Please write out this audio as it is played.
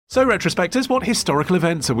So, retrospectors, what historical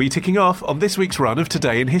events are we ticking off on this week's run of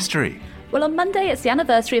Today in History? Well, on Monday, it's the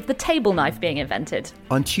anniversary of the table knife being invented.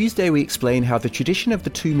 On Tuesday, we explain how the tradition of the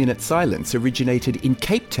 2-minute silence originated in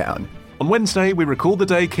Cape Town. On Wednesday, we recall the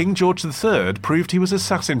day King George III proved he was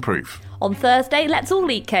assassin-proof. On Thursday, let's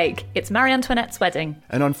all eat cake. It's Marie Antoinette's wedding.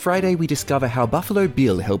 And on Friday, we discover how Buffalo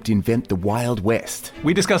Bill helped invent the Wild West.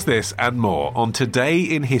 We discuss this and more on Today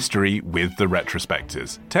in History with the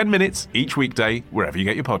Retrospectors. 10 minutes each weekday, wherever you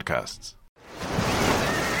get your podcasts.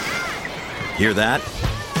 Hear that?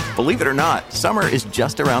 Believe it or not, summer is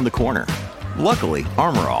just around the corner. Luckily,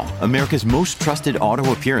 Armor All, America's most trusted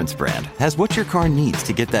auto appearance brand, has what your car needs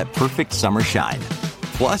to get that perfect summer shine.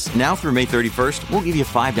 Plus, now through May 31st, we'll give you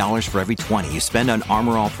 $5 for every $20 you spend on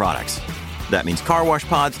Armor All products. That means car wash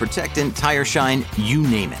pods, protectant, tire shine, you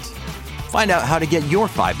name it. Find out how to get your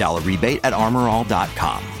 $5 rebate at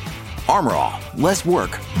armorall.com. Armor All, less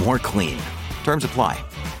work, more clean. Terms apply.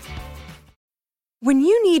 When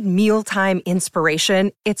you need mealtime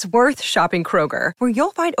inspiration, it's worth shopping Kroger, where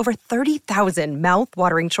you'll find over 30,000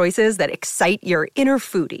 mouth-watering choices that excite your inner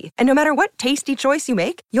foodie. And no matter what tasty choice you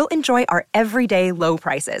make, you'll enjoy our everyday low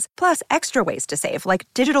prices, plus extra ways to save, like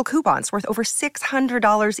digital coupons worth over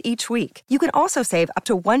 $600 each week. You can also save up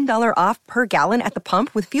to $1 off per gallon at the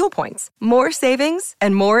pump with fuel points. More savings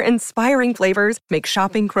and more inspiring flavors make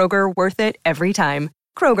shopping Kroger worth it every time.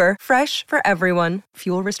 Kroger, fresh for everyone.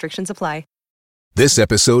 Fuel restrictions apply. This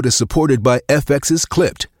episode is supported by FX's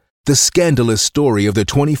Clipped, the scandalous story of the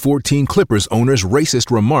 2014 Clippers owner's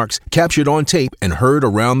racist remarks captured on tape and heard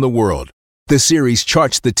around the world. The series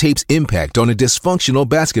charts the tape's impact on a dysfunctional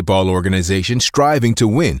basketball organization striving to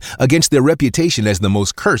win against their reputation as the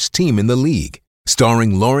most cursed team in the league.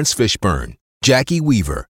 Starring Lawrence Fishburne, Jackie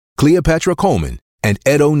Weaver, Cleopatra Coleman, and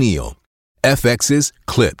Ed O'Neill. FX's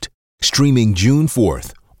Clipped, streaming June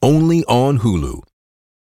 4th, only on Hulu.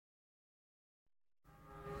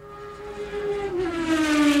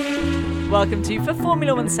 Welcome to For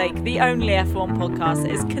Formula One's Sake, the only F1 podcast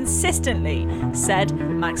that is consistently said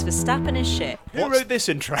Max Verstappen is shit. Who wrote this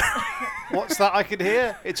intro? What's that I can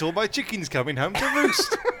hear? It's all my chickens coming home to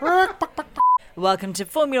roost. Welcome to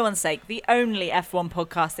Formula One's Sake, the only F1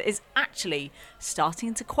 podcast that is actually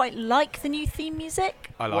starting to quite like the new theme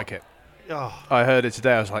music. I like it. Oh. I heard it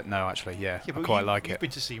today. I was like, no, actually, I quite like it. You've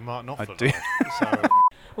been to see Martin Offler. I do. So.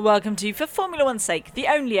 Welcome to For Formula One's Sake, the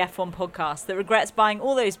only F1 podcast that regrets buying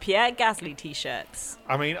all those Pierre Gasly t-shirts.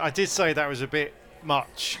 I mean, I did say that was a bit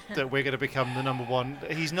much, that we're going to become the number one.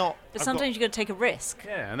 He's not. But sometimes you've got to take a risk.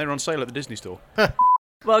 Yeah, and they're on sale at the Disney store.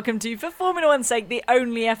 Welcome to For Formula One's Sake, the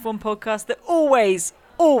only F1 podcast that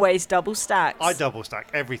always double stacks. I double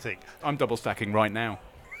stack everything. I'm double stacking right now.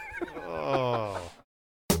 Oh.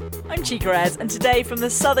 I'm Chica Ez, and today from the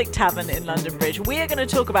Southwark Tavern in London Bridge, we are going to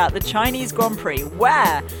talk about the Chinese Grand Prix,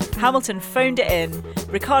 where Hamilton phoned it in,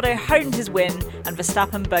 Ricciardo honed his win, and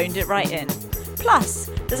Verstappen boned it right in. Plus,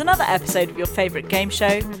 there's another episode of your favourite game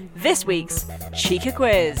show, this week's Chica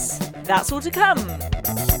Quiz. That's all to come.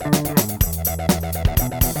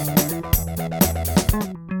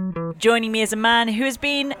 Joining me is a man who has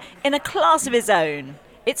been in a class of his own.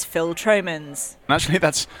 It's Phil Tromans. Actually,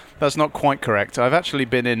 that's not quite correct. I've actually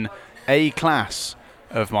been in a class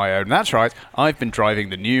of my own. That's right. I've been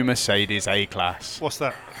driving the new Mercedes A-Class. What's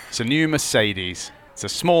that? It's a new Mercedes. It's a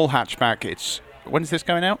small hatchback. When's this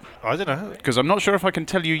going out? I don't know. Because I'm not sure if I can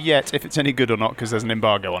tell you yet if it's any good or not, because there's an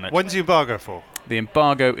embargo on it. When's the embargo for? The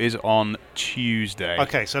embargo is on Tuesday.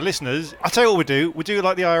 Okay, so listeners, I'll tell you what we'll do. We'll do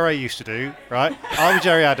like the IRA used to do, right? I'll be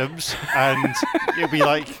Jerry Adams, and it'll be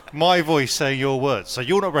like my voice saying your words. So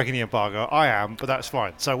you're not breaking the embargo. I am, but that's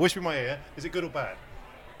fine. So whisper in my ear. Is it good or bad?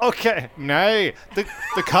 Okay. No.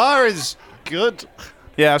 The car is good.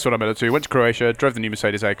 Yeah, that's what I'm going to do. Went to Croatia, drove the new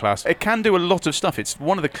Mercedes A-Class. It can do a lot of stuff. It's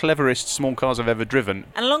one of the cleverest small cars I've ever driven.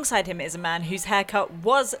 And alongside him is a man whose haircut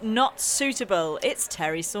was not suitable. It's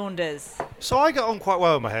Terry Saunders. So I got on quite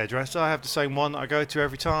well with my hairdresser. I have the same one that I go to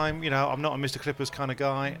every time. You know, I'm not a Mr. Clippers kind of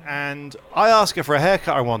guy. And I asked her for a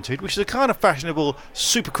haircut I wanted, which is a kind of fashionable,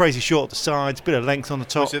 super crazy short at the sides, bit of length on the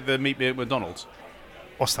top. Was it the Meet Me at McDonald's?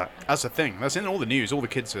 What's that? That's a thing. That's in all the news. All the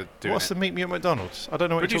kids are doing What's the Meet Me at McDonald's? I don't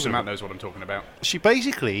know what Producer you're talking Matt about. knows what I'm talking about. She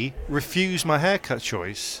basically refused my haircut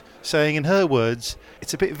choice, saying in her words,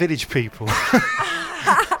 it's a bit village people.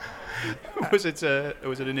 Was it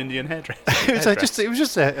an Indian hairdresser? It was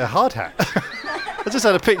just a hard hat. I just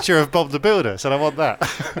had a picture of Bob the Builder, so I want that.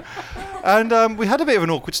 And we had a bit of an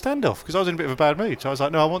awkward standoff because I was in a bit of a bad mood. So I was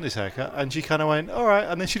like, no, I want this haircut. And she kind of went, all right.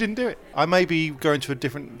 And then she didn't do it. I may be going to a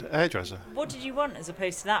different hairdresser. What did you want as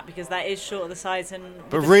opposed to that? Because that is short at the sides and...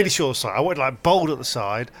 But really short side. I wanted like bold at the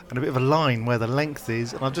side and a bit of a line where the length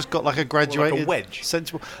is. And I've just got like a graduated... like a wedge?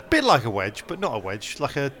 Sensible. Bit like a wedge, but not a wedge.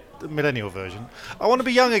 Like a millennial version. I want to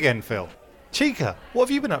be young again, Phil. Chica, what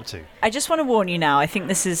have you been up to? I just want to warn you now. I think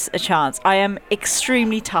this is a chance. I am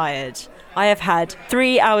extremely tired. I have had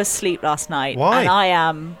 3 hours sleep last night. Why? And I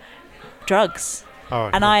am drugs. Oh,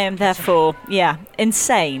 okay. And I am therefore,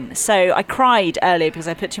 insane. So I cried earlier because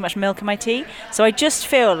I put too much milk in my tea. So I just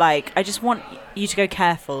feel like I just want you to go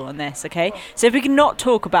careful on this, okay? So if we can not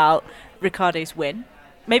talk about Ricciardo's win,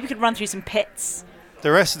 maybe we could run through some pits.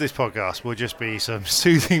 The rest of this podcast will just be some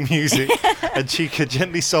soothing music and Chica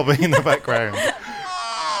gently sobbing in the background.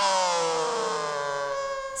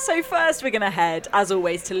 So first we're going to head, as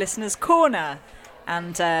always, to Listener's Corner.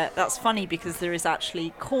 And that's funny because there is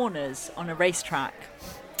actually corners on a racetrack.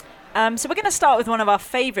 So we're going to start with one of our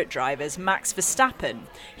favourite drivers, Max Verstappen.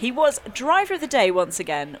 He was driver of the day once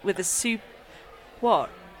again with a What?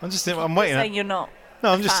 I'm waiting. You're saying you're not.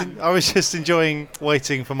 No, I was just enjoying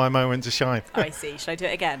waiting for my moment to shine. Oh, I see. Should I do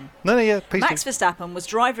it again? No, yeah, please. Max Verstappen was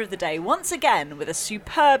driver of the day once again with a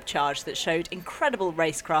superb charge that showed incredible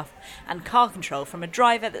racecraft and car control from a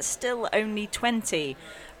driver that's still only 20,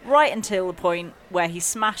 right until the point where he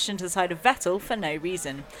smashed into the side of Vettel for no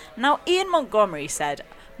reason. Now, Ian Montgomery said,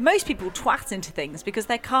 most people twat into things because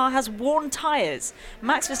their car has worn tyres.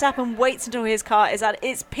 Max Verstappen waits until his car is at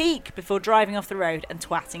its peak before driving off the road and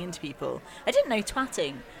twatting into people. I didn't know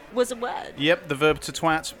twatting was a word. Yep, the verb to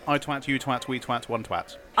twat. I twat, you twat, we twat, one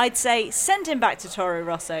twat. I'd say send him back to Toro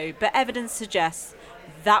Rosso, but evidence suggests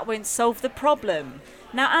that won't solve the problem.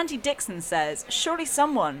 Now, Andy Dixon says, surely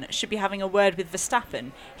someone should be having a word with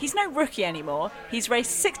Verstappen. He's no rookie anymore. He's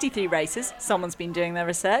raced 63 races. Someone's been doing their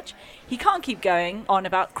research. He can't keep going on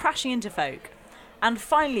about crashing into folk. And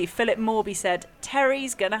finally, Philip Morby said,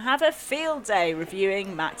 Terry's going to have a field day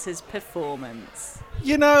reviewing Max's performance.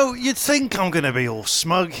 You know, you'd think I'm going to be all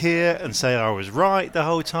smug here and say I was right the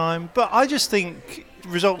whole time, but I just think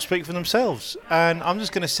results speak for themselves. And I'm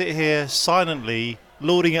just going to sit here silently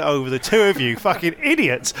lording it over the two of you fucking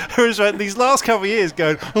idiots who have spent these last couple of years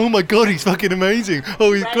going, oh my god, he's fucking amazing,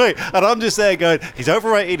 oh he's great, and I'm just there going, he's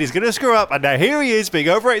overrated, he's going to screw up, and now here he is being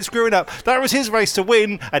overrated, screwing up. That was his race to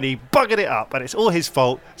win and he buggered it up and it's all his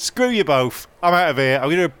fault. Screw you both. I'm out of here. I'm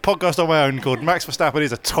going to do a podcast on my own called Max Verstappen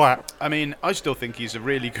is a twat. I mean, I still think he's a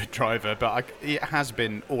really good driver, but it has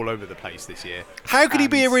been all over the place this year. How could he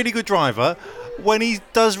be a really good driver when he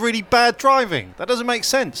does really bad driving? That doesn't make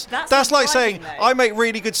sense. That's like saying, I make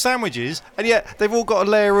really good sandwiches, and yet they've all got a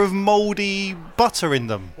layer of mouldy butter in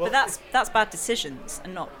them. But that's bad decisions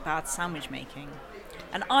and not bad sandwich making.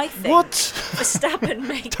 And I think what? Verstappen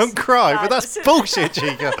makes Don't cry, but that's bullshit,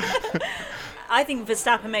 Chica. I think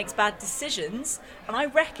Verstappen makes bad decisions, and I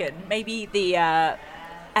reckon maybe the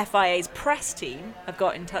FIA's press team have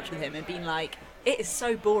got in touch with him and been like, it is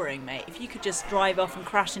so boring, mate. If you could just drive off and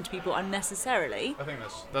crash into people unnecessarily. I think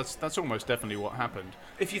that's almost definitely what happened.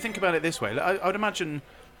 If you think about it this way, I would imagine,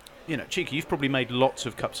 you know, Chica, you've probably made lots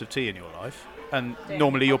of cups of tea in your life. And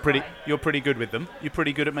normally you're pretty good with them. You're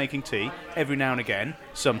pretty good at making tea. Every now and again,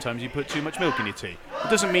 sometimes you put too much milk in your tea. It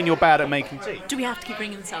doesn't mean you're bad at making tea. Do we have to keep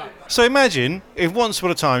bringing this up? So imagine if once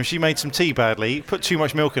upon a time she made some tea badly, put too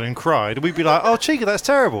much milk in and cried, we'd be like, oh, Chica, that's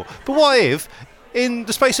terrible. But what if, in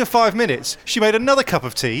the space of 5 minutes, she made another cup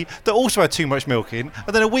of tea that also had too much milk in,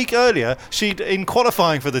 and then a week earlier, in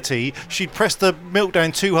qualifying for the tea, she'd pressed the milk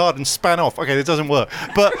down too hard and span off. Okay, that doesn't work.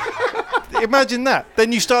 But imagine that.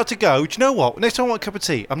 Then you start to go, do you know what? Next time I want a cup of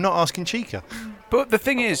tea, I'm not asking Chica. But the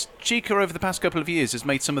thing is, Chica over the past couple of years has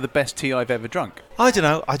made some of the best tea I've ever drunk. I don't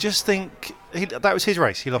know. I just think that was his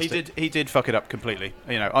race. He lost it. He did fuck it up completely.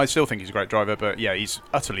 You know, I still think he's a great driver, but yeah, he's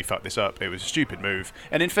utterly fucked this up. It was a stupid move.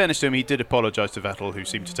 And in fairness to him, he did apologise to Vettel, who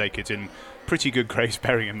seemed to take it in pretty good grace,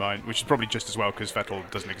 bearing in mind, which is probably just as well because Vettel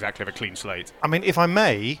doesn't exactly have a clean slate. I mean, if I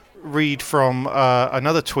may read from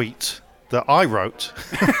another tweet that I wrote,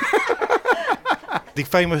 the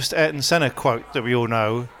famous Ayrton Senna quote that we all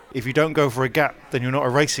know, if you don't go for a gap, then you're not a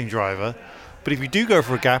racing driver. But if you do go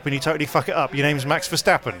for a gap and you totally fuck it up, your name's Max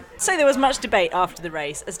Verstappen. So there was much debate after the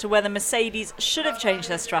race as to whether Mercedes should have changed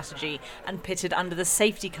their strategy and pitted under the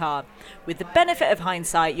safety car. With the benefit of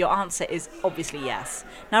hindsight, your answer is obviously yes.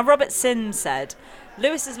 Now, Robert Sims said,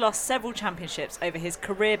 Lewis has lost several championships over his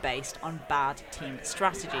career based on bad team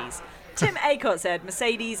strategies. Tim Aycott said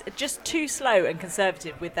Mercedes are just too slow and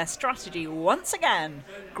conservative with their strategy once again.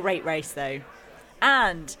 Great race though.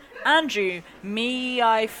 And Andrew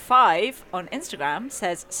MEI5 on Instagram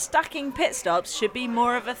says stacking pit stops should be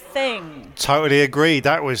more of a thing. Totally agree.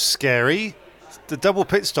 That was scary. The double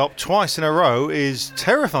pit stop twice in a row is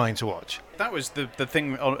terrifying to watch. That was the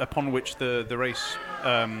thing upon which the race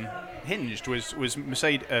hinged was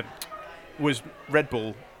Mercedes was Red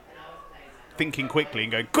Bull thinking quickly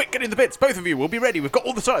and going, quick, get in the pits, both of you, we'll be ready, we've got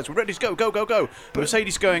all the tyres, we're ready to go. But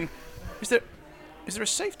Mercedes going, is there a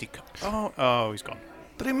safety car? Oh, he's gone.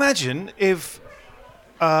 But imagine if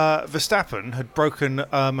Verstappen had broken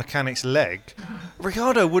a mechanic's leg,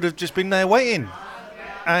 Ricciardo would have just been there waiting.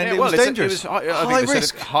 And it was dangerous.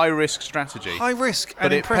 High risk strategy. High risk, but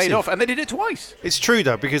and it impressive. paid off, and they did it twice. It's true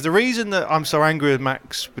though, because the reason that I'm so angry with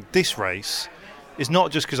Max with this race is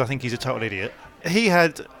not just because I think he's a total idiot. He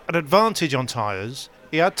had an advantage on tyres.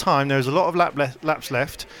 He had time. There was a lot of laps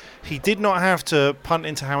left. He did not have to punt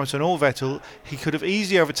into Hamilton or Vettel. He could have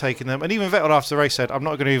easily overtaken them. And even Vettel after the race said, I'm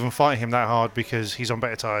not going to even fight him that hard because he's on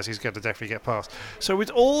better tyres. He's going to definitely get past. So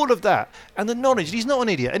with all of that and the knowledge, he's not an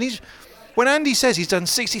idiot. And when Andy says he's done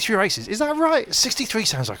 63 races, is that right? 63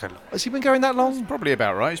 sounds like a lot. Has he been going that long? That's probably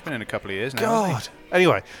about right. He's been in a couple of years now. God.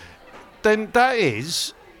 Anyway, then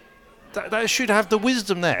that should have the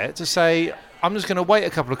wisdom there to say, I'm just going to wait a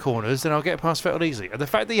couple of corners, then I'll get past Vettel easily. And the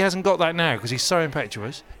fact that he hasn't got that now because he's so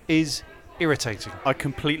impetuous is irritating. I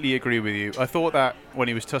completely agree with you. I thought that when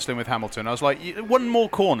he was tussling with Hamilton, I was like, one more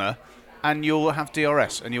corner and you'll have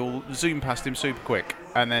DRS and you'll zoom past him super quick.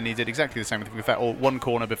 And then he did exactly the same with Vettel, one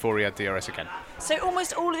corner before he had DRS again. So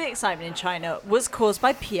almost all of the excitement in China was caused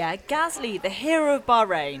by Pierre Gasly, the hero of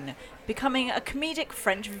Bahrain, becoming a comedic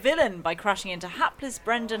French villain by crashing into hapless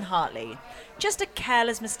Brendan Hartley. Just a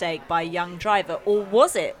careless mistake by a young driver, or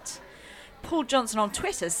was it? Paul Johnson on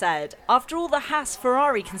Twitter said, after all the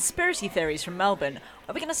Haas-Ferrari conspiracy theories from Melbourne,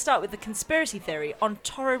 are we going to start with the conspiracy theory on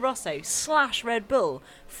Toro Rosso / Red Bull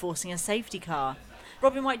forcing a safety car?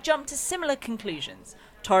 Robin White jumped to similar conclusions.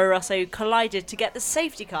 Toro Rosso collided to get the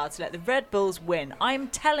safety car to let the Red Bulls win. I'm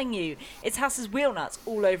telling you, it's Haas's wheel nuts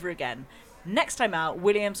all over again. Next time out,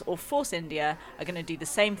 Williams or Force India are going to do the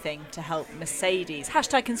same thing to help Mercedes.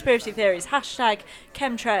 # conspiracy theories, #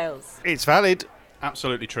 chemtrails. It's valid.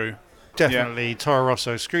 Absolutely true. Definitely, Toro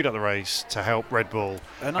Rosso screwed up the race to help Red Bull.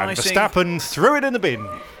 And Verstappen threw it in the bin.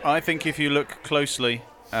 I think if you look closely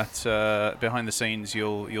at behind the scenes,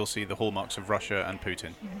 you'll see the hallmarks of Russia and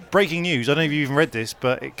Putin. Breaking news, I don't know if you even read this,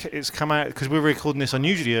 but it's come out, because we're recording this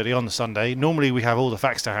unusually early on the Sunday. Normally we have all the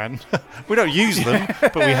facts to hand. We don't use them,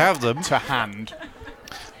 but we have them. To hand.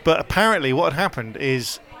 But apparently what had happened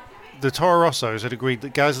is the Toro Rossos had agreed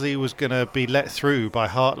that Gasly was going to be let through by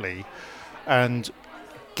Hartley, and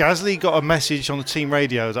Gasly got a message on the team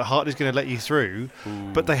radio that Hartley's going to let you through,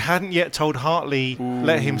 but they hadn't yet told Hartley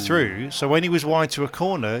let him through. So when he was wide to a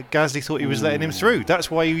corner, Gasly thought he was letting him through. That's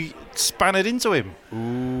why he spanned into him.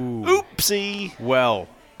 Oopsie. Well,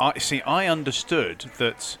 I understood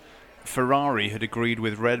that Ferrari had agreed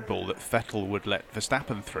with Red Bull that Vettel would let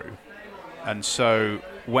Verstappen through. And so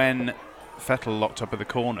when Vettel locked up at the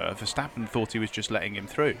corner, Verstappen thought he was just letting him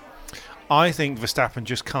through. I think Verstappen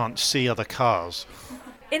just can't see other cars.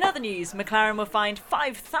 In other news, McLaren were fined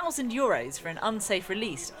 €5,000 for an unsafe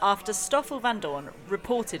release after Stoffel Vandoorne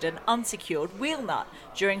reported an unsecured wheel nut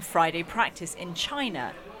during Friday practice in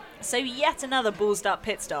China. So yet another ballsed-up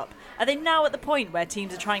pit stop. Are they now at the point where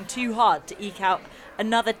teams are trying too hard to eke out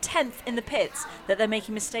another 10th in the pits that they're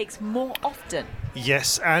making mistakes more often?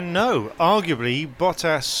 Yes and no. Arguably,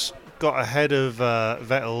 Bottas got ahead of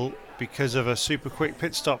Vettel because of a super quick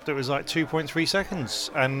pit stop that was like 2.3 seconds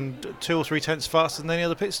and 2 or 3 tenths faster than any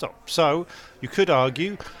other pit stop. So you could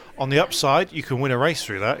argue on the upside you can win a race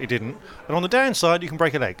through that. He didn't. And on the downside you can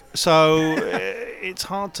break a leg. So it's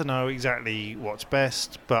hard to know exactly what's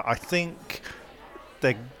best, but I think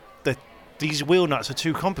these wheel nuts are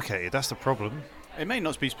too complicated. That's the problem. It may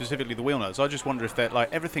not be specifically the wheel nuts. I just wonder if they're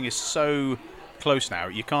like everything is so close now.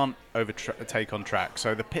 You can't overtake on track,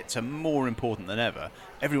 so the pits are more important than ever.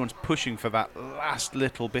 Everyone's pushing for that last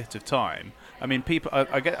little bit of time. I mean, people.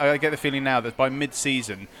 I get the feeling now that by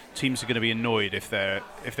mid-season, teams are going to be annoyed if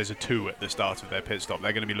there's a 2 at the start of their pit stop.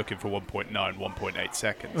 They're going to be looking for 1.9, 1.8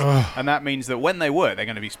 seconds, and that means that when they work, they're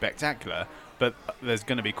going to be spectacular. But there's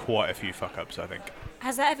going to be quite a few fuck-ups, I think.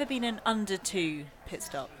 Has there ever been an under 2 pit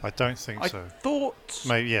stop? I don't think so. I thought...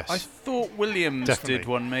 Maybe, yes. I thought Williams did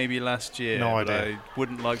one maybe last year. No idea. I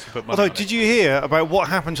wouldn't like to put my... Although, did you hear about what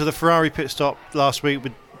happened to the Ferrari pit stop last week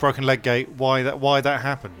with broken leg gate? Why that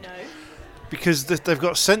happened? No. Because they've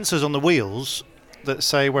got sensors on the wheels that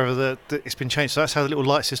say whether it's been changed. So that's how the little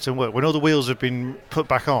light system works. When all the wheels have been put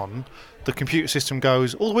back on, the computer system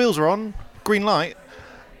goes, all the wheels are on, green light.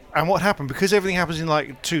 And what happened, because everything happens in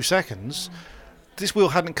like 2 seconds, this wheel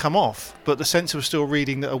hadn't come off, but the sensor was still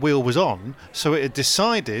reading that a wheel was on, so it had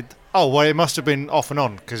decided, oh, well, it must have been off and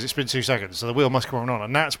on, because it's been 2 seconds, so the wheel must come on,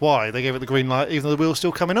 and that's why they gave it the green light, even though the wheel's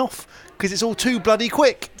still coming off, because it's all too bloody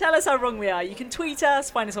quick. Tell us how wrong we are. You can tweet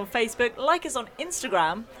us, find us on Facebook, like us on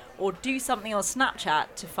Instagram, or do something on Snapchat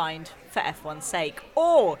to find For F1's Sake.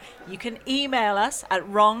 Or you can email us at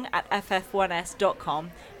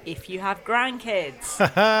wrong@ff1s.com if you have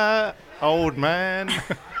grandkids. Old man.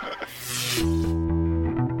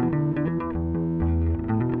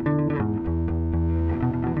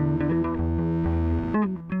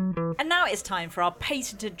 And now it's time for our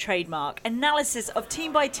patented trademark analysis of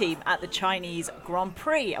team by team at the Chinese Grand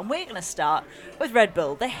Prix. And we're going to start with Red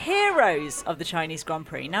Bull, the heroes of the Chinese Grand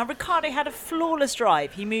Prix. Now, Ricciardo had a flawless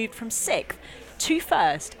drive. He moved from 6th to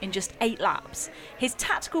 1st in just 8 laps. His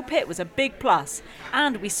tactical pit was a big plus,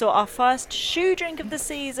 and we saw our first shoe drink of the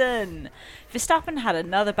season. Verstappen had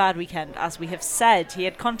another bad weekend, as we have said. He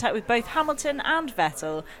had contact with both Hamilton and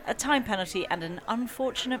Vettel, a time penalty and an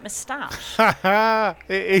unfortunate moustache.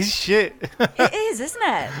 It is shit. It is, isn't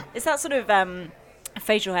it? It's that sort of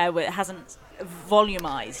facial hair where it hasn't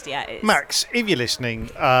volumized yet. Max, if you're listening,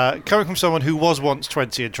 coming from someone who was once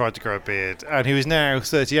 20 and tried to grow a beard, and who is now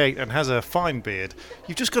 38 and has a fine beard,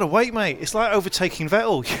 you've just got to wait, mate. It's like overtaking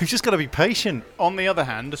Vettel. You've just got to be patient. On the other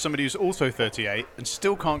hand, as somebody who's also 38 and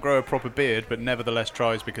still can't grow a proper beard, but nevertheless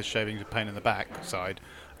tries because shaving's a pain in the backside,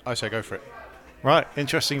 I say go for it. Right,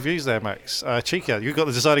 interesting views there, Max. Chica, you've got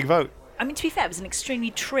the deciding vote. I mean, to be fair, it was an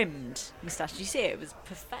extremely trimmed moustache. Did you see it? It was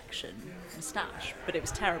perfection moustache, but it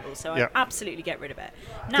was terrible, so I'd absolutely get rid of it.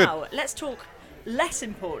 Now, let's talk, less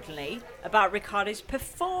importantly, about Ricciardo's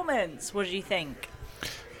performance. What did you think?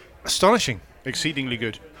 Astonishing. Exceedingly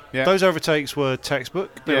good. Yeah. Those overtakes were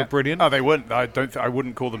textbook. They were brilliant. Oh, they weren't. I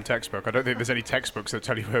wouldn't call them textbook. I don't think there's any textbooks that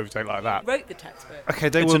tell you to overtake like that. Wrote the textbook. Okay,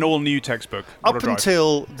 it's an all-new textbook. Up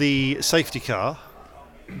until the safety car,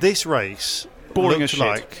 this race boring as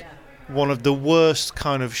looked shit. like one of the worst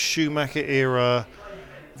kind of Schumacher era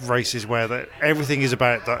races where everything is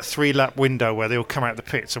about that 3-lap window where they all come out the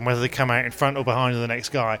pits and whether they come out in front or behind the next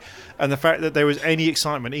guy. And the fact that there was any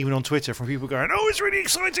excitement, even on Twitter, from people going, oh, it's really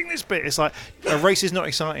exciting, this bit. It's like, a race is not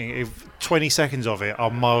exciting if 20 seconds of it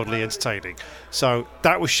are mildly entertaining. So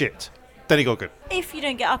that was shit. Then it got good. If you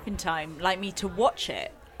don't get up in time, like me, to watch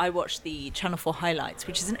it, I watched the Channel 4 highlights,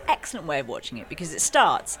 which is an excellent way of watching it because it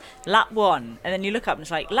starts lap 1 and then you look up and it's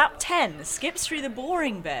like lap 10 skips through the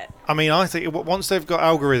boring bit. I mean, I think once they've got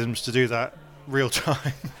algorithms to do that real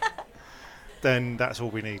time, then that's all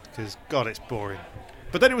we need because God, it's boring.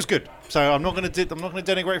 But then it was good. So I'm not going to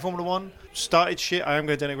denigrate Formula 1. Started shit. I am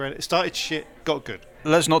going to denigrate it. Started shit. Got good.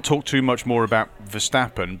 Let's not talk too much more about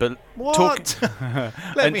Verstappen, but what?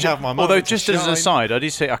 Let me have my moment. Although, just as an aside, I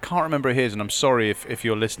did say I can't remember his, and I'm sorry if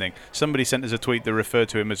you're listening. Somebody sent us a tweet that referred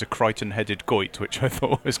to him as a Crichton-headed goit, which I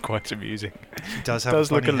thought was quite amusing. He does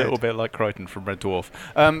have look a little bit like Crichton from Red Dwarf.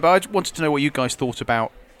 But I wanted to know what you guys thought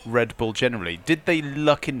about Red Bull generally. Did they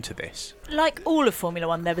luck into this? Like all of Formula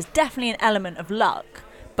 1, there was definitely an element of luck,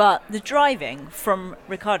 but the driving from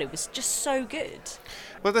Ricciardo was just so good.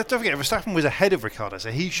 Well, don't forget, Verstappen was ahead of Ricciardo,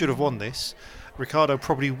 so he should have won this. Ricciardo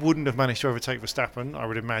probably wouldn't have managed to overtake Verstappen, I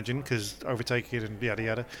would imagine, because overtaking and yada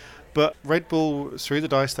yada. But Red Bull, through the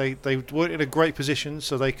dice, they weren't in a great position,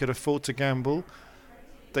 so they could afford to gamble.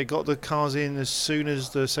 They got the cars in as soon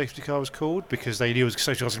as the safety car was called, because they knew the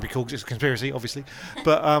safety car was going to be called, because it's a conspiracy, obviously.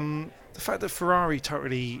 But the fact that Ferrari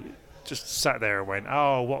totally just sat there and went,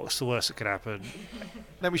 oh, what's the worst that could happen?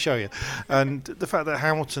 Let me show you. And the fact that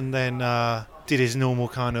Hamilton then did his normal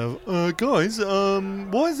kind of, guys,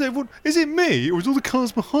 why is everyone... Is it me? Or was all the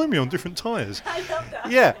cars behind me on different tyres? I love that.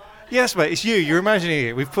 Yeah. Yes, mate, it's you. You're imagining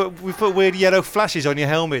it. We've put weird yellow flashes on your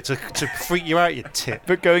helmet to freak you out, you tit.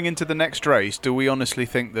 But going into the next race, do we honestly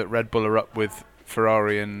think that Red Bull are up with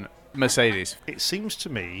Ferrari and Mercedes? It seems to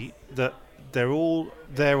me that they're all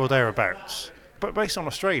there or thereabouts. But based on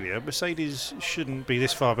Australia, Mercedes shouldn't be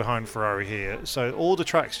this far behind Ferrari here. So all the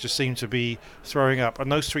tracks just seem to be throwing up,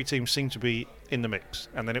 and those three teams seem to be in the mix.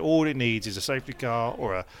 And then all it needs is a safety car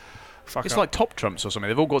or a It's like top trumps or something.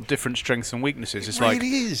 They've all got different strengths and weaknesses. It's really like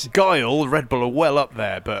is. Guile, Red Bull are well up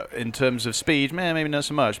there, but in terms of speed, maybe not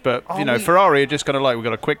so much. But Ferrari are just kind of like, we've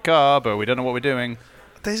got a quick car, but we don't know what we're doing.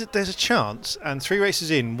 There's a chance, and 3 races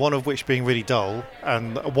in, one of which being really dull,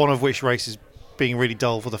 and one of which races being really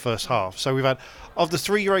dull for the first half. So we've had, of the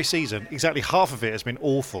 3-race season, exactly half of it has been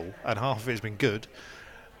awful and half of it has been good.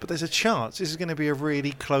 But there's a chance this is going to be a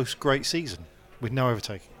really close, great season with no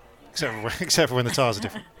overtaking, except for when the tyres are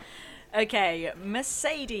different. Okay,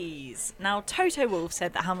 Mercedes. Now, Toto Wolff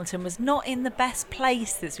said that Hamilton was not in the best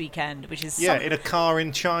place this weekend, which is in a car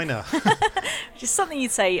in China. which is something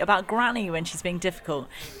you'd say about Granny when she's being difficult.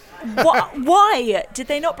 Why did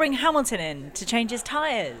they not bring Hamilton in to change his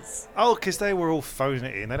tyres? Oh, because they were all phoning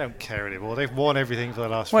it in. They don't care anymore. They've won everything for the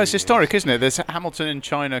last Well, few it's historic, isn't it? There's Hamilton in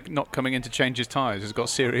China not coming in to change his tyres has got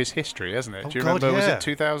serious history, hasn't it? Oh, Do you God, remember, was yeah. it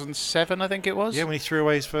 2007, I think it was? Yeah, when he threw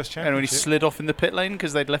away his first And when he championship. slid off in the pit lane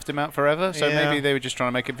because they'd left him out forever. So Yeah. maybe they were just trying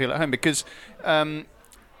to make him feel at home. Because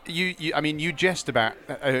you jest about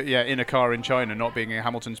in a car in China not being in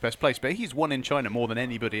Hamilton's best place, but he's won in China more than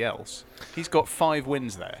anybody else. He's got 5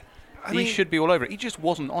 wins there. He should be all over it. He just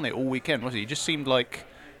wasn't on it all weekend, was he? He just seemed like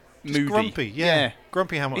Just moody. grumpy, yeah.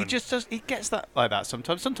 Grumpy Hamilton. He just does. He gets that like that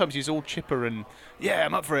sometimes. Sometimes he's all chipper and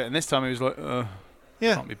I'm up for it. And this time he was like,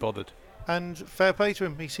 can't be bothered. And fair play to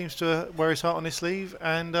him. He seems to wear his heart on his sleeve,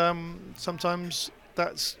 and sometimes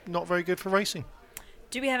that's not very good for racing.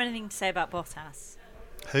 Do we have anything to say about Bottas?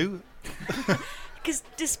 Who? Because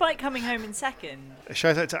despite coming home in second... A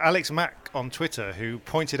shout out to Alex Mack on Twitter, who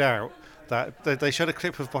pointed out that they showed a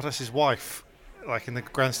clip of Bottas' wife, like in the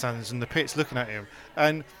grandstands and the pits, looking at him,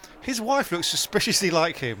 and his wife looks suspiciously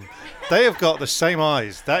like him. They have got the same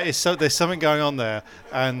eyes. That is so. There's something going on there,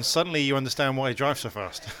 and suddenly you understand why he drives so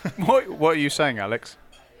fast. What are you saying, Alex?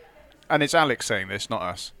 And it's Alex saying this, not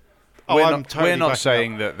us. Oh, We're not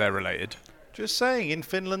saying that they're related. Just saying, in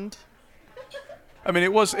Finland. I mean,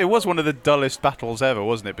 it was one of the dullest battles ever,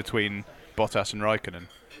 wasn't it, between Bottas and Raikkonen?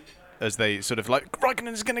 As they sort of like,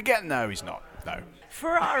 Raikkonen's going to get... No, he's not. No.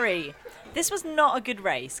 Ferrari. This was not a good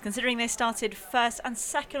race, considering they started first and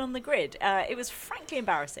second on the grid. It was frankly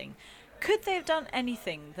embarrassing. Could they have done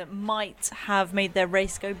anything that might have made their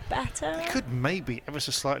race go better? They could maybe, ever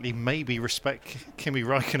so slightly, respect Kimi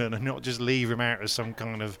Raikkonen and not just leave him out as some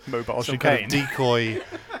kind of decoy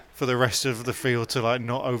for the rest of the field to like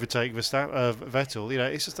not overtake Vettel. You know,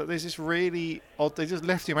 it's just that there's this really odd. They just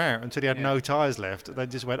left him out until he had no tyres left. They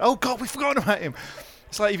just went, "Oh God, we've forgotten about him."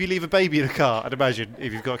 It's like if you leave a baby in a car. I'd imagine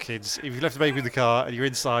if you've got kids, if you've left a baby in the car and you're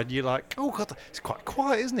inside, you're like, "Oh God, it's quite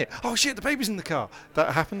quiet, isn't it? Oh shit, the baby's in the car."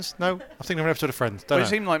 That happens. No, I think of an episode of Friends. But it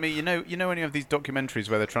seemed like me. You know when you have these documentaries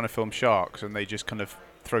where they're trying to film sharks and they just kind of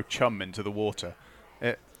throw chum into the water.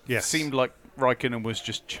 It seemed like Raikkonen was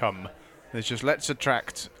just chum. There's just let's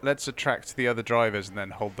attract the other drivers and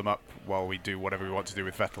then hold them up while we do whatever we want to do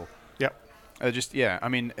with Vettel. Yep. I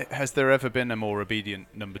mean, has there ever been a more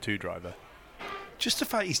obedient number 2 driver? Just the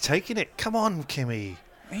fact he's taking it. Come on, Kimi.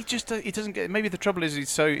 He doesn't get. Maybe the trouble is he's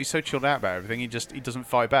so chilled out about everything. He doesn't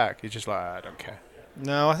fight back. He's just like, I don't care.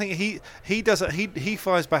 No, I think he does it. He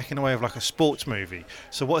fires back in a way of like a sports movie.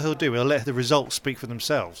 So what he'll do, he'll let the results speak for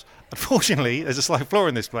themselves. Unfortunately, there's a slight flaw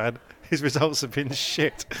in this plan. His results have been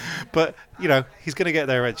shit. But, you know, he's going to get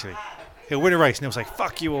there eventually. He'll win a race and he'll say,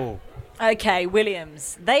 "Fuck you all." Okay,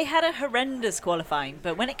 Williams. They had a horrendous qualifying,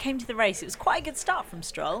 but when it came to the race, it was quite a good start from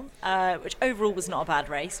Stroll, which overall was not a bad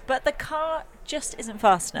race, but the car just isn't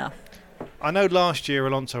fast enough. I know last year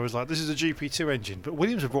Alonso was like, "This is a GP2 engine," but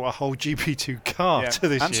Williams have brought a whole GP2 car to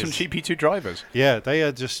this and year. some GP2 drivers. Yeah,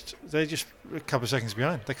 they're just a couple of seconds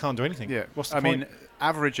behind. They can't do anything. Yeah, What's the point? mean,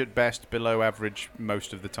 average at best, below average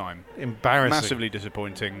most of the time. Embarrassing. Massively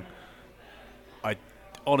disappointing. I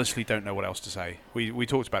honestly don't know what else to say. We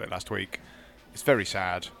talked about it last week. It's very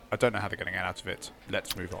sad. I don't know how they're going to get out of it.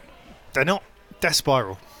 Let's move on. They're not. Death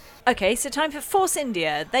spiral. Okay, so time for Force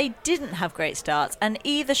India. They didn't have great starts and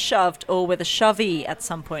either shoved or were the shovey at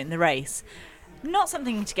some point in the race. Not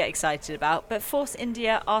something to get excited about, but Force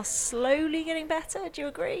India are slowly getting better. Do you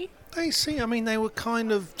agree? They were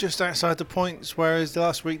kind of just outside the points, whereas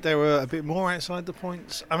last week they were a bit more outside the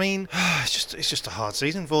points. I mean, it's just a hard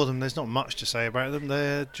season for them. There's not much to say about them.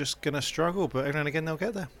 They're just going to struggle, but every now and again they'll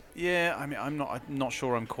get there. Yeah, I mean, I'm not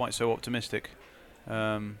sure I'm quite so optimistic.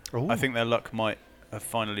 I think their luck might have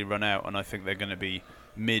finally run out, and I think they're going to be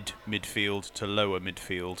midfield to lower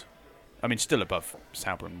midfield. I mean, still above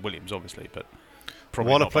Sauber and Williams, obviously, but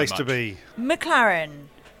probably what not a place by to much. be. McLaren.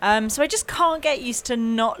 So I just can't get used to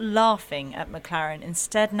not laughing at McLaren.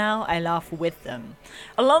 Instead now I laugh with them.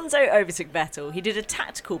 Alonso overtook Vettel. He did a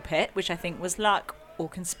tactical pit, which I think was luck or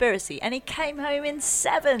conspiracy, and he came home in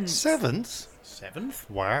 7th. 7th? 7th?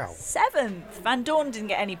 Wow. 7th. Van Dorn didn't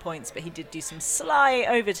get any points, but he did do some sly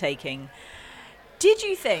overtaking. Did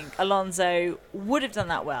you think Alonso would have done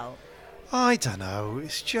that well? I don't know.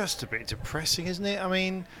 It's just a bit depressing, isn't it? I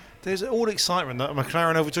mean, there's all excitement that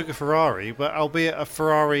McLaren overtook a Ferrari, but albeit a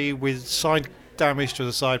Ferrari with side damage to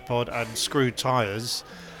the side pod and screwed tyres,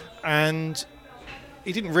 and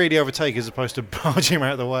he didn't really overtake as opposed to barge him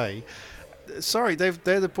out of the way. Sorry, they're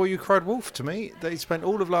the boy who cried wolf to me. They spent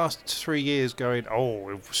all of last 3 years going,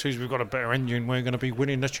 as soon as we've got a better engine, we're going to be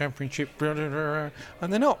winning the championship. And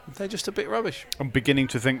they're not. They're just a bit rubbish. I'm beginning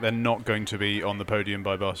to think they're not going to be on the podium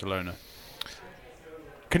by Barcelona.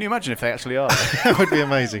 Can you imagine if they actually are? That would be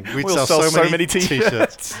amazing. We'd We'll sell sell so many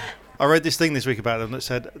T-shirts. I read this thing this week about them that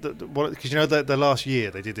said, because the last year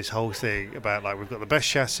they did this whole thing about we've got the best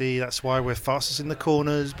chassis, that's why we're fastest in the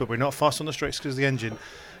corners, but we're not fast on the straights because of the engine.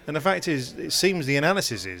 And the fact is, it seems the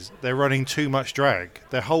analysis is they're running too much drag.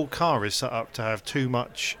 Their whole car is set up to have too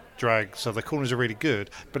much drag, so the corners are really good.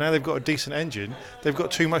 But now they've got a decent engine, they've got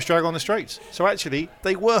too much drag on the straights. So actually,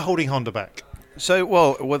 they were holding Honda back. So,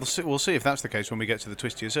 we'll see if that's the case when we get to the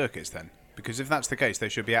twistier circuits then. Because if that's the case, they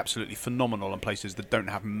should be absolutely phenomenal on places that don't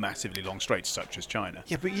have massively long straights, such as China.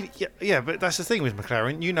 Yeah, but that's the thing with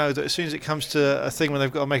McLaren. You know that as soon as it comes to a thing when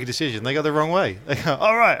they've got to make a decision, they go the wrong way. They go,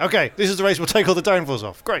 all right, okay, this is the race, we'll take all the downfalls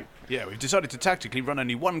off. Great. Yeah, we've decided to tactically run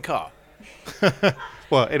only one car.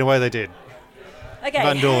 Well, in a way they did. Okay.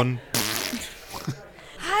 Van Dorn.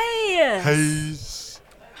 Hey.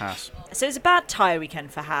 Haas. So it's a bad tyre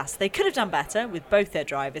weekend for Haas. They could have done better with both their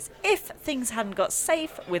drivers if things hadn't got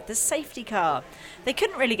safe with the safety car. They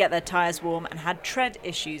couldn't really get their tyres warm and had tread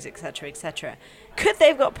issues, etc., etc. Could they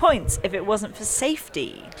have got points if it wasn't for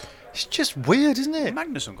safety? It's just weird, isn't it?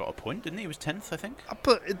 Magnussen got a point, didn't he? He was 10th, I think.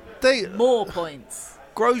 But more points.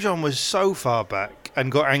 Grosjean was so far back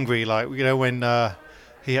and got angry, when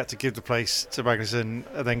he had to give the place to Magnussen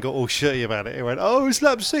and then got all shitty about it. He went, it's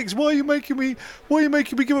lap 6. Why are you making me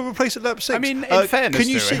give up a place at lap 6? I mean, in fairness can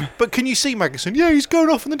you to see? him. But can you see Magnussen? Yeah, he's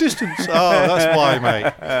going off in the distance. That's why,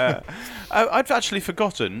 mate. I'd actually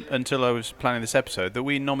forgotten until I was planning this episode that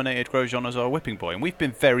we nominated Grosjean as our whipping boy, and we've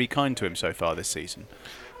been very kind to him so far this season.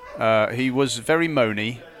 He was very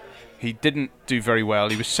moany. He didn't do very well.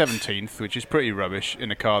 He was 17th, which is pretty rubbish in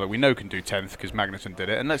a car that we know can do 10th because Magnussen did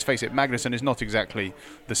it. And let's face it, Magnussen is not exactly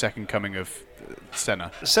the second coming of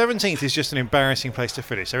Senna. 17th is just an embarrassing place to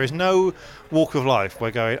finish. There is no walk of life where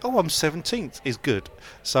going, I'm 17th is good.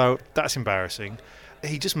 So that's embarrassing.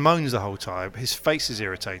 He just moans the whole time. His face is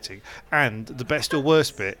irritating. And the best or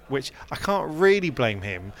worst bit, which I can't really blame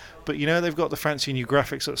him, but they've got the fancy new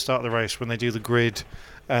graphics at the start of the race when they do the grid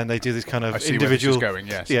and they do this kind of individual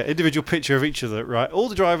individual picture of each other, right? All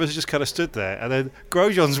the drivers just kind of stood there, and then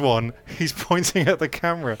Grosjean's one, he's pointing at the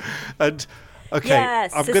camera. And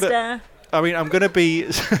I'm gonna be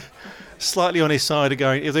slightly on his side of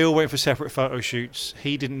going, if they all went for separate photo shoots,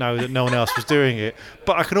 he didn't know that no one else was doing it.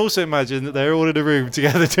 But I can also imagine that they're all in a room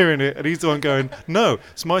together doing it, and he's the one going, no,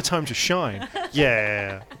 it's my time to shine.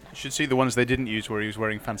 Yeah. You should see the ones they didn't use where he was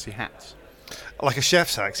wearing fancy hats. Like a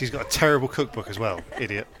chef's hat. He's got a terrible cookbook as well,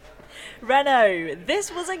 idiot. Renault,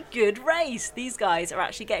 this was a good race. These guys are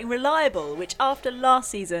actually getting reliable, which after last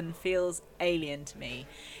season feels alien to me.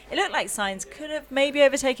 It looked like Sainz could have maybe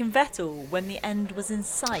overtaken Vettel when the end was in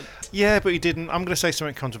sight. Yeah, but he didn't. I'm going to say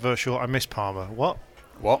something controversial. I miss Palmer. What?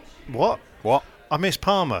 I miss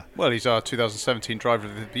Palmer. Well, he's our 2017 driver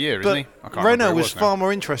of the year, isn't he? Renault was far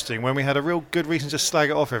more interesting when we had a real good reason to slag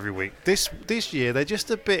it off every week. This year, they're just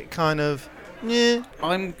a bit kind of, yeah.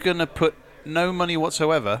 I'm going to put no money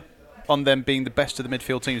whatsoever on them being the best of the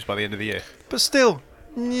midfield teams by the end of the year. But still,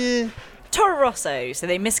 yeah. Toro Rosso, so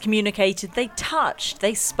they miscommunicated, they touched,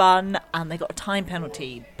 they spun, and they got a time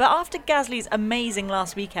penalty. But after Gasly's amazing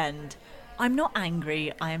last weekend, I'm not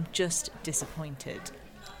angry, I am just disappointed.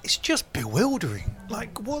 It's just bewildering.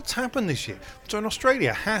 What's happened this year? So in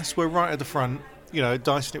Australia, Haas were right at the front,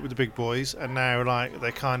 dicing it with the big boys, and now,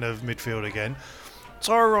 they're kind of midfield again.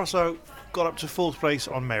 Toro Rosso got up to 4th place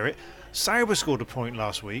on merit. Sauber scored a point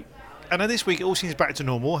last week. And then this week, it all seems back to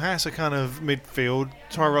normal. Haas are kind of midfield,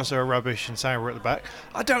 Toro Rosso are rubbish, and Sauber at the back.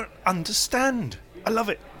 I don't understand. I love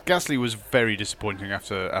it. Gasly was very disappointing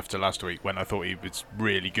after last week when I thought he was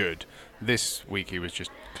really good. This week he was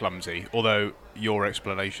just clumsy. Although your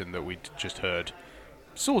explanation that we just heard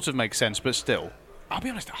sort of makes sense, but still, I'll be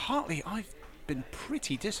honest, Hartley I've been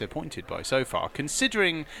pretty disappointed by so far,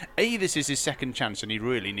 considering A, this is his second chance and he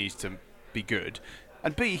really needs to be good,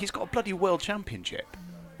 and B, he's got a bloody world championship,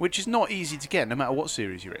 which is not easy to get no matter what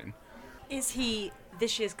series you're in. Is he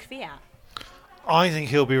this year's Kvyat? I think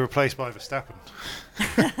he'll be replaced by Verstappen.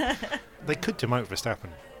 They could demote Verstappen.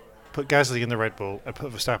 Put Gasly in the Red Bull and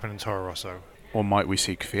put Verstappen in Toro Rosso. Or might we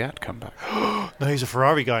see Kvyat come back? No, he's a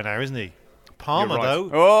Ferrari guy now, isn't he? Palmer, right. though.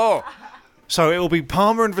 Oh! So it will be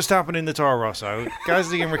Palmer and Verstappen in the Toro Rosso,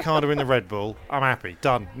 Gasly and Ricciardo in the Red Bull. I'm happy.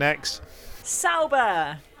 Done. Next.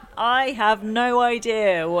 Sauber. I have no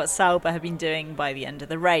idea what Sauber had been doing by the end of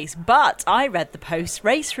the race, but I read the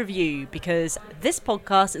post-race review because this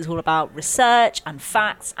podcast is all about research and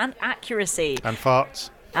facts and accuracy. And farts.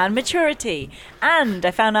 And maturity. And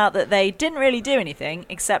I found out that they didn't really do anything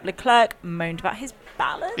except Leclerc moaned about his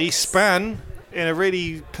balance. He span in a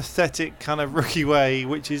really pathetic kind of rookie way,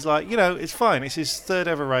 which is like, it's fine. It's his third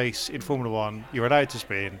ever race in Formula One. You're allowed to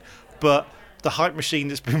spin. But the hype machine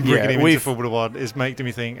that's been bringing him into Formula One is making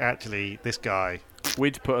me think, actually, this guy.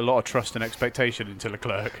 We'd put a lot of trust and expectation into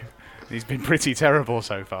Leclerc. He's been pretty terrible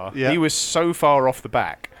so far. Yeah. He was so far off the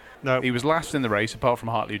back. No. He was last in the race, apart from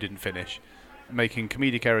Hartley, who didn't finish, making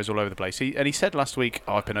comedic errors all over the place. He said last week,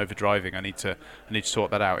 I've been overdriving. I need to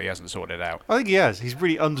sort that out. He hasn't sorted it out. I think he has. He's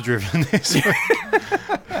really underdriven this.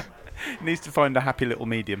 He needs to find a happy little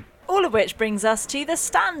medium. All of which brings us to the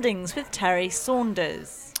standings with Terry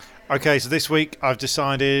Saunders. Okay, so this week I've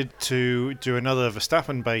decided to do another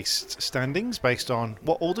Verstappen-based standings based on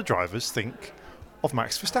what all the drivers think of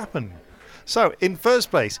Max Verstappen. So, in first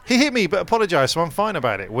place, he hit me but apologised, so I'm fine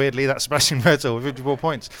about it. Weirdly, that's Sebastian Vettel with 54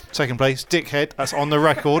 points. Second place, dickhead. That's on the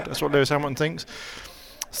record. That's what Lewis Hamilton thinks.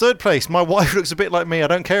 Third place, my wife looks a bit like me. I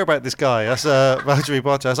don't care about this guy. That's Valtteri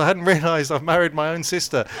Bottas. I hadn't realised I've married my own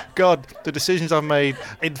sister. God, the decisions I've made.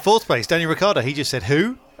 In fourth place, Daniel Ricciardo. He just said,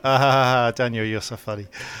 who? Daniel, you're so funny.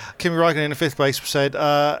 Kimi Raikkonen in fifth place said,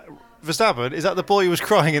 Verstappen, is that the boy who was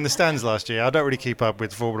crying in the stands last year? I don't really keep up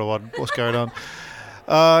with Formula One. What's going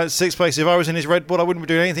on? Sixth place, if I was in his Red Bull, I wouldn't be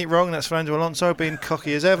doing anything wrong. That's Fernando Alonso, being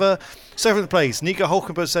cocky as ever. Seventh place, Nico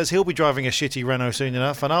Hulkenberg says he'll be driving a shitty Renault soon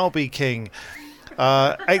enough, and I'll be king.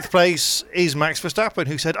 Eighth place is Max Verstappen,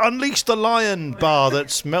 who said, unleash the lion bar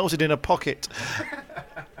that's melted in a pocket.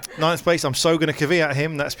 Ninth place, I'm so going to caveat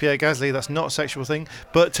him. That's Pierre Gasly. That's not a sexual thing.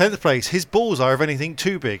 But 10th place, his balls are, if anything,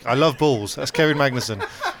 too big. I love balls. That's Kevin Magnussen.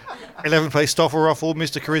 11th place, Stoffel Ruffle.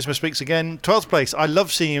 Mr. Charisma speaks again. 12th place, I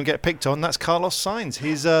love seeing him get picked on. That's Carlos Sainz,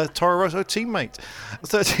 his Toro Rosso teammate.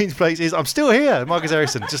 13th place is, I'm still here. Marcus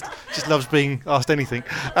Ericsson just loves being asked anything.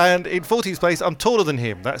 And in 14th place, I'm taller than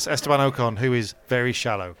him. That's Esteban Ocon, who is very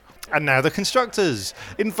shallow. And now the constructors.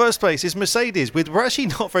 In first place is Mercedes. We're actually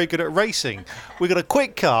not very good at racing. We've got a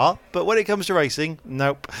quick car, but when it comes to racing,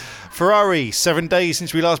 nope. Ferrari, 7 days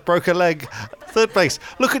since we last broke a leg. Third place,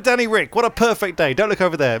 look at Danny Rick. What a perfect day. Don't look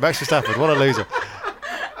over there. Max Verstappen, what a loser.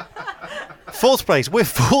 Fourth place, we're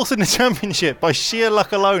fourth in the championship by sheer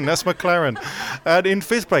luck alone. That's McLaren. And in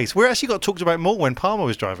fifth place, we actually got talked about more when Palmer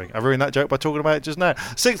was driving. I ruined that joke by talking about it just now.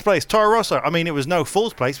 Sixth place, Toro Rosso. I mean, it was no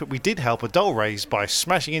fourth place, but we did help a dull race by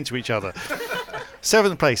smashing into each other.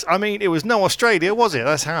 Seventh place, I mean, it was no Australia, was it?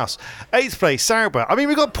 That's House. Eighth place, Sauber. I mean,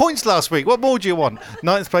 we got points last week. What more do you want?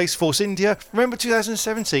 Ninth place, Force India. Remember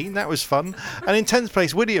 2017? That was fun. And in 10th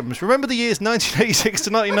place, Williams. Remember the years 1986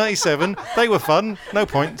 to 1997? They were fun. No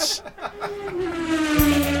points.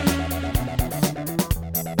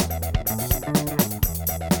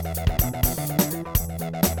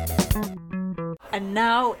 And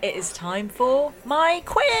now it is time for my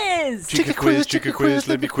quiz. Chica quiz,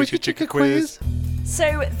 let me quiz you, Chica quiz.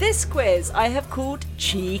 So this quiz I have called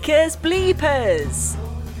Chica's Bleepers.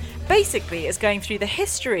 Basically, it's going through the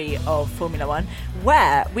history of Formula One,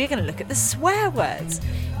 where we're going to look at the swear words.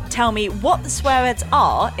 Tell me what the swear words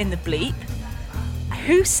are in the bleep,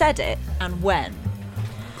 who said it, and when.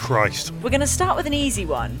 Christ. We're going to start with an easy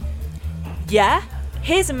one. Yeah?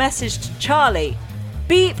 Here's a message to Charlie.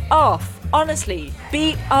 Beep off. Honestly,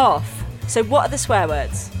 beep off. So what are the swear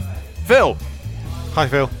words? Phil. Hi,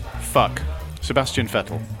 Phil. Fuck. Sebastian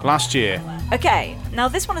Vettel. Last year. Okay, now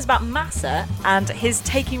this one is about Massa and his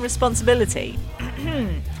taking responsibility.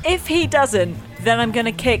 If he doesn't, then I'm going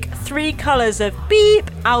to kick 3 colours of beep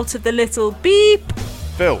out of the little beep.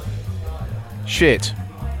 Phil. Shit.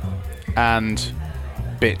 And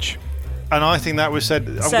bitch. And I think that was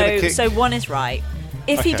said... So one is right.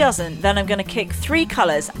 If he doesn't, then I'm going to kick 3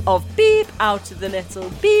 colours of beep out of the little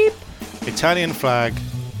beep. Italian flag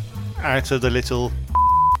out of the little...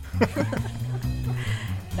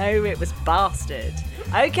 No, it was bastard.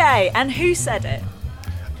 Okay, and who said it?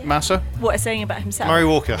 Massa. What is saying about himself? Murray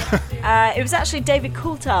Walker. It was actually David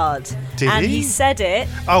Coulthard. Did he said it...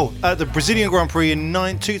 Oh, at the Brazilian Grand Prix in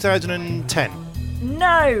 2010.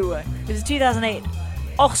 No, it was 2008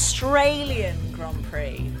 Australian Grand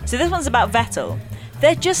Prix. So this one's about Vettel.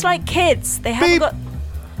 They're just like kids. They haven't got...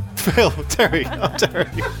 Phil, Terry, I'm Terry.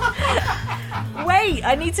 Wait,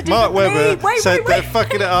 I need to do Mark the Webber wait. they're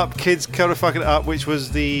fucking it up. Kids kind of fucking it up, which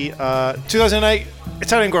was the 2008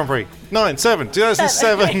 Italian Grand Prix.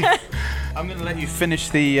 2007. I'm going to let you finish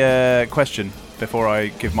the question before I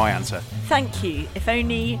give my answer. Thank you. If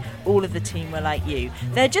only all of the team were like you.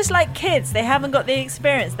 They're just like kids. They haven't got the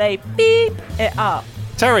experience. They beep it up.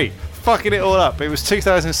 Terry, fucking it all up. It was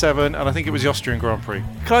 2007, and I think it was the Austrian Grand Prix.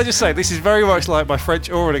 Can I just say, this is very much like my French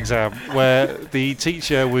oral exam, where the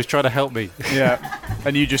teacher was trying to help me. Yeah,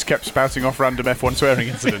 and you just kept spouting off random F1 swearing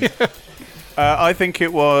incidents. I think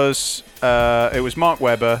it was Mark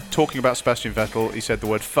Webber talking about Sebastian Vettel. He said the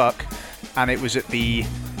word fuck, and it was at the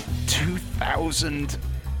 2008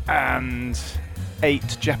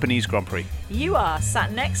 Japanese Grand Prix. You are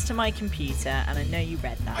sat next to my computer, and I know you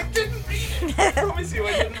read that. I didn't read it. I promise you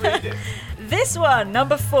I didn't read it. This one,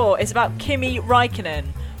 number 4, is about Kimi Räikkönen.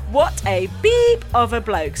 What a beep of a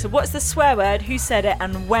bloke. So what's the swear word, who said it,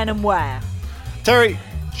 and when and where? Terry,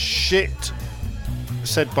 shit,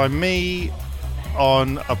 said by me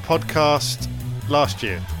on a podcast last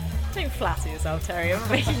year. Don't flatter yourself, Terry.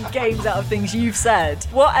 I'm making games out of things you've said.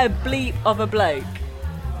 What a bleep of a bloke.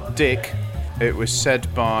 Dick, it was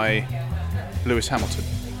said by Lewis Hamilton.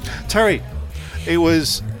 Terry, it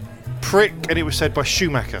was prick, and it was said by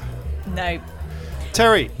Schumacher. No.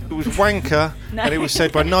 Terry, it was wanker, No. and it was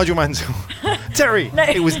said by Nigel Mansell. Terry, No.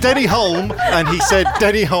 it was Denny Holm, and he said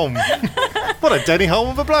Denny Holm. What a Denny Holm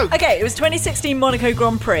of a bloke. Okay, it was 2016 Monaco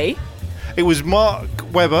Grand Prix. It was Mark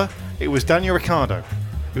Webber. It was Daniel Ricciardo.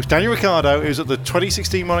 It was at the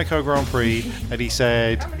 2016 Monaco Grand Prix, and he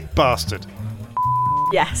said bastard.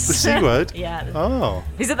 Yes. The C word? Yeah. Oh.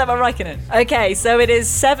 He said that by Räikkönen. Okay, so it is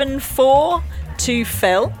 7-4 to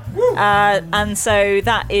Phil. And so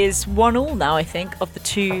that is 1-1 now, I think, of the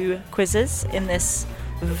 2 quizzes in this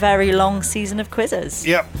very long season of quizzes.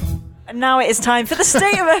 Yep. And now it is time for the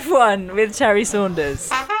State of F1 with Terry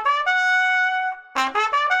Saunders.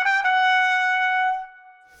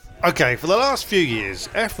 Okay, for the last few years,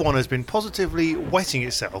 F1 has been positively wetting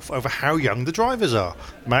itself over how young the drivers are.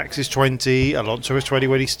 Max is 20, Alonso was 20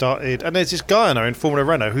 when he started, and there's this guy I know in Formula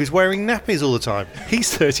Renault who's wearing nappies all the time.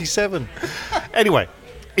 He's 37. Anyway,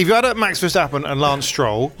 if you add up Max Verstappen and Lance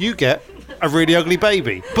Stroll, you get a really ugly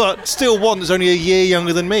baby, but still one that's only a year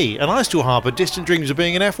younger than me, and I still harbour distant dreams of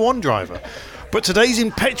being an F1 driver. But today's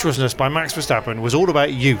impetuousness by Max Verstappen was all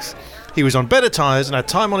about youth. He was on better tyres and had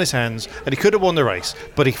time on his hands, and he could have won the race,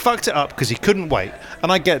 but he fucked it up because he couldn't wait.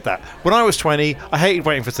 And I get that. When I was 20, I hated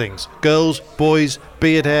waiting for things. Girls, boys,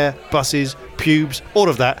 beard hair, buses, pubes, all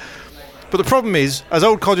of that. But the problem is, as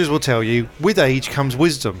old codgers will tell you, with age comes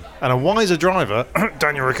wisdom. And a wiser driver,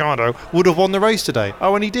 Daniel Ricciardo, would have won the race today.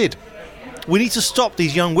 Oh, and he did. We need to stop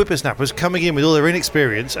these young whippersnappers coming in with all their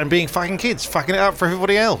inexperience and being fucking kids, fucking it up for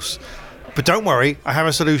everybody else. But don't worry, I have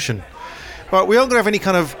a solution. Right, we aren't going to have any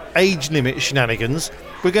kind of age limit shenanigans.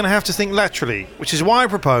 We're going to have to think laterally, which is why I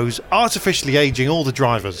propose artificially aging all the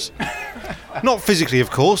drivers. Not physically,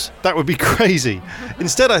 of course. That would be crazy.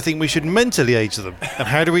 Instead, I think we should mentally age them. And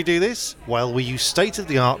how do we do this? Well, we use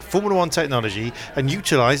state-of-the-art Formula 1 technology and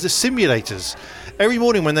utilise the simulators. Every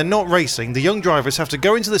morning when they're not racing, the young drivers have to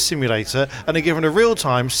go into the simulator and are given a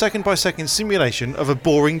real-time, second-by-second simulation of a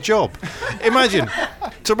boring job. Imagine,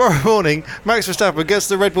 tomorrow morning, Max Verstappen gets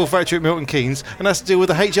to the Red Bull factory at Milton Keynes and has to deal with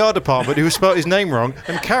the HR department who spelt his name wrong,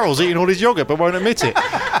 and Carol's eating all his yoghurt but won't admit it.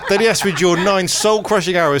 Then he has to endure 9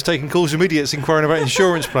 soul-crushing hours taking calls from idiots inquiring about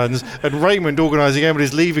insurance plans, and Raymond organising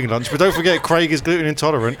Emily's leaving lunch, but don't forget Craig is gluten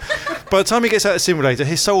intolerant. By the time he gets out of the simulator,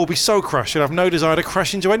 his soul will be so crushed he'll have no desire to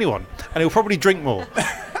crash into anyone, and he'll probably drink more.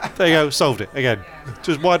 There you go, solved it again.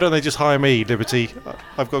 Just why don't they just hire me, Liberty?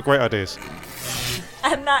 I've got great ideas.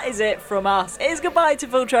 And that is it from us. It's goodbye to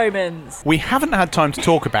Phil Tromans. We haven't had time to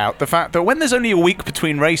talk about the fact that when there's only a week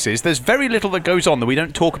between races, there's very little that goes on that we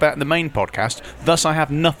don't talk about in the main podcast. Thus, I have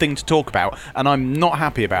nothing to talk about, and I'm not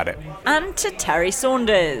happy about it. And to Terry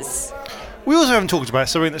Saunders. We also haven't talked about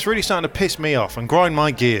something that's really starting to piss me off and grind my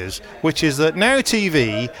gears, which is that Now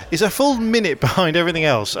TV is a full minute behind everything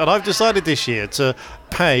else, and I've decided this year to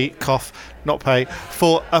pay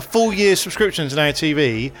for a full year's subscription to Now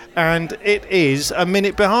TV, and it is a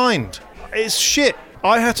minute behind. It's shit.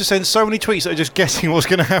 I have to send so many tweets that are just guessing what's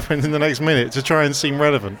going to happen in the next minute to try and seem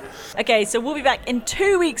relevant. Okay, so we'll be back in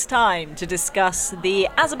 2 weeks' time to discuss the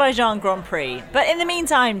Azerbaijan Grand Prix. But in the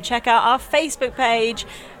meantime, check out our Facebook page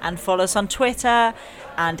and follow us on Twitter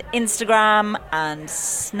and Instagram and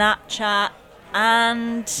Snapchat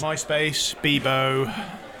and MySpace, Bebo,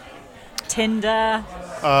 Tinder.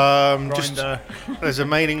 Grindr. There's a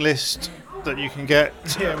mailing list that you can get.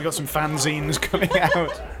 Yeah, we've got some fanzines coming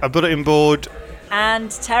out. A bulletin board.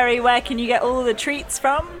 And Terry, where can you get all the treats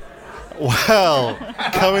from? Well,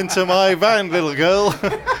 come into my van, little girl.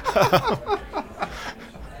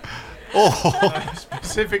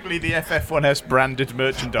 Specifically the FF1S branded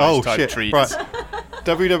merchandise type treats. Right.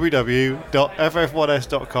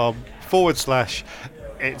 www.ff1s.com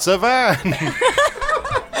It's a van.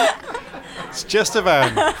 It's just a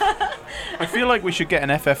van. I feel like we should get an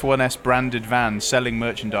FF1S branded van selling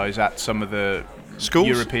merchandise at some of the schools?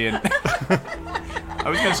 European... I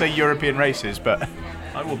was going to say European races, but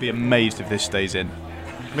I will be amazed if this stays in.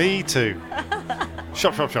 Me too.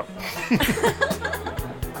 Shop.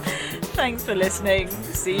 Thanks for listening.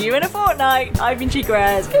 See you in a fortnight. I've been Chica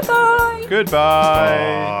Rez. Goodbye.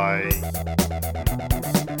 Goodbye. Bye.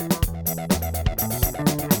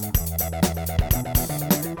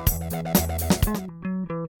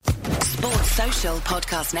 Sports Social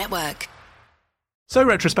Podcast Network. So,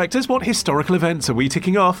 retrospectors, what historical events are we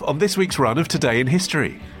ticking off on this week's run of Today in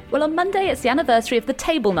History? Well, on Monday, it's the anniversary of the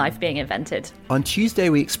table knife being invented. On Tuesday,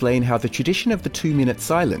 we explain how the tradition of the 2-minute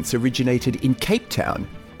silence originated in Cape Town.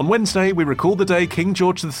 On Wednesday, we recall the day King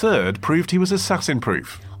George III proved he was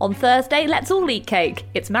assassin-proof. On Thursday, let's all eat cake.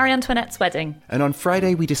 It's Marie Antoinette's wedding. And on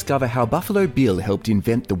Friday, we discover how Buffalo Bill helped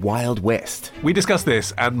invent the Wild West. We discuss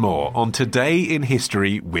this and more on Today in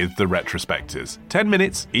History with the Retrospectors. 10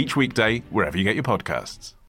 minutes each weekday, wherever you get your podcasts.